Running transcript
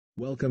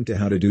Welcome to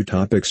How to Do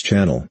Topics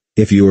channel.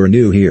 If you are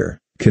new here,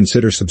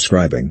 consider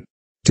subscribing.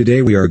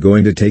 Today we are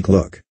going to take a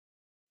look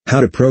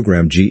how to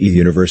program GE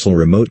Universal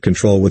Remote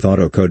Control with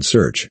AutoCode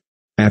Search.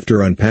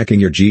 After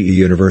unpacking your GE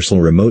Universal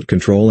Remote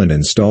Control and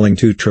installing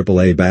two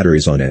AAA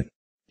batteries on it.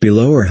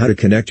 Below are how to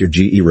connect your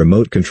GE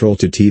Remote Control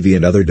to TV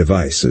and other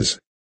devices.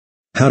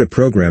 How to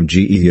program GE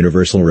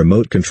Universal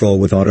Remote Control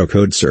with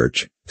AutoCode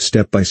Search,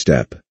 step by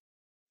step.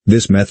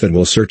 This method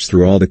will search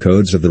through all the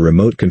codes of the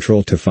remote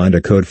control to find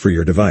a code for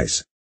your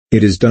device.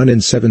 It is done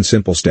in 7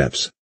 simple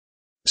steps.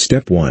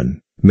 Step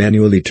 1.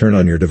 Manually turn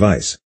on your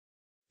device.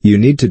 You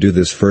need to do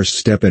this first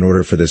step in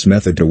order for this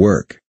method to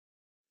work.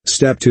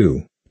 Step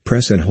 2.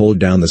 Press and hold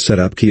down the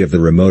setup key of the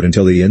remote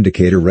until the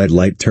indicator red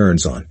light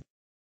turns on.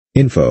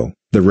 Info: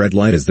 the red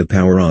light is the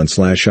power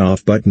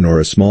on/off button or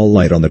a small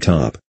light on the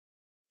top.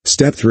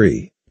 Step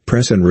 3.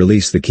 Press and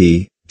release the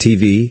key,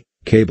 TV,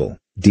 cable,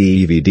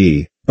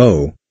 DVD,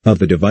 O, of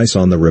the device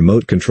on the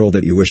remote control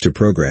that you wish to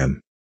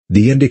program.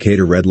 The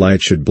indicator red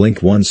light should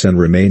blink once and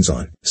remains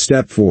on.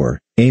 Step 4.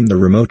 Aim the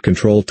remote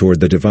control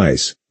toward the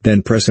device,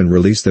 then press and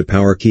release the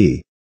power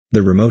key.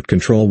 The remote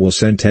control will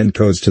send 10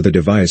 codes to the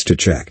device to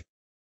check.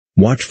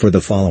 Watch for the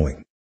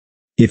following.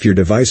 If your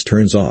device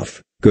turns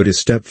off, go to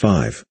step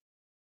 5.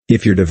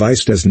 If your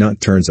device does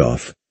not turns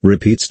off,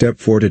 repeat step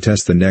 4 to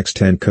test the next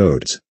 10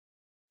 codes.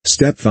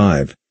 Step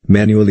 5.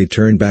 Manually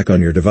turn back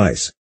on your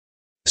device.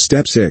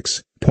 Step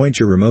 6. Point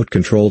your remote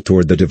control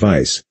toward the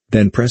device,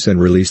 then press and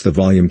release the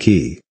volume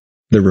key.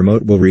 The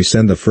remote will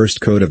resend the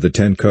first code of the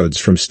 10 codes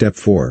from step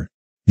 4.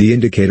 The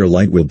indicator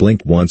light will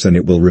blink once and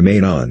it will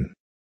remain on.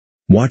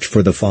 Watch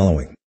for the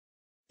following.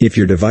 If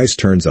your device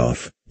turns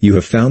off, you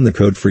have found the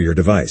code for your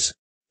device.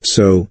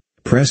 So,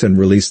 press and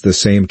release the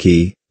same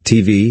key,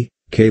 TV,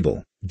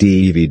 cable,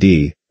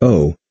 DVD,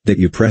 O, that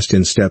you pressed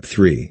in step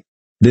 3.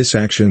 This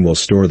action will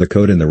store the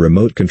code in the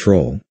remote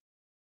control.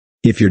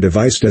 If your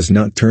device does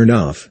not turn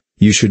off,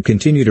 you should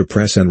continue to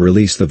press and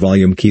release the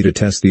volume key to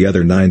test the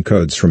other 9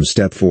 codes from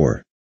step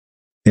 4.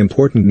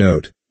 Important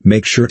note,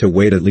 make sure to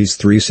wait at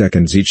least 3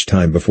 seconds each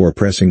time before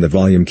pressing the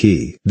volume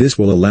key. This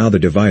will allow the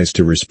device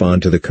to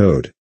respond to the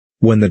code.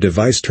 When the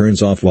device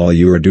turns off while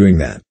you are doing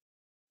that,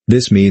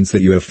 this means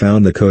that you have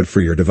found the code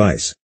for your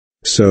device.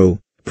 So,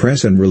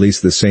 press and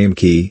release the same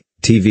key,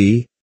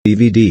 TV,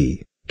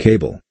 DVD,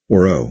 cable,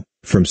 or O,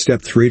 from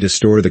step 3 to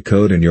store the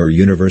code in your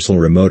universal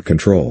remote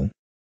control.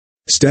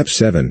 Step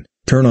 7.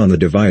 Turn on the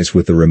device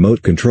with the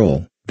remote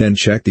control, then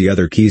check the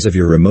other keys of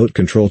your remote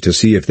control to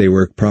see if they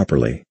work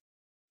properly.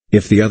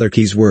 If the other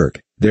keys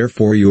work,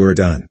 therefore you are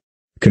done.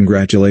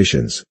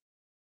 Congratulations.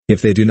 If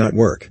they do not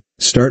work,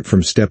 start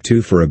from step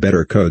 2 for a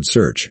better code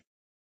search.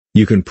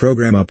 You can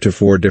program up to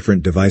 4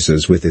 different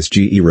devices with this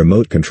GE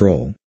remote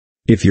control.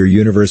 If your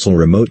universal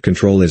remote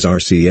control is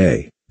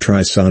RCA,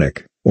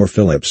 Trisonic, or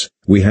Philips,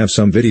 we have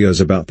some videos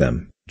about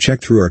them.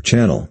 Check through our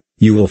channel,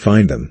 you will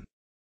find them.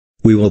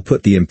 We will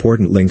put the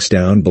important links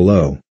down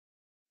below.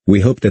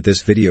 We hope that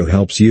this video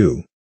helps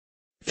you.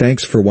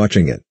 Thanks for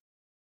watching it.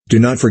 Do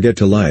not forget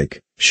to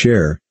like,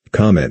 share,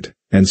 comment,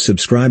 and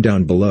subscribe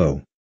down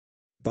below.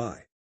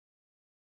 Bye.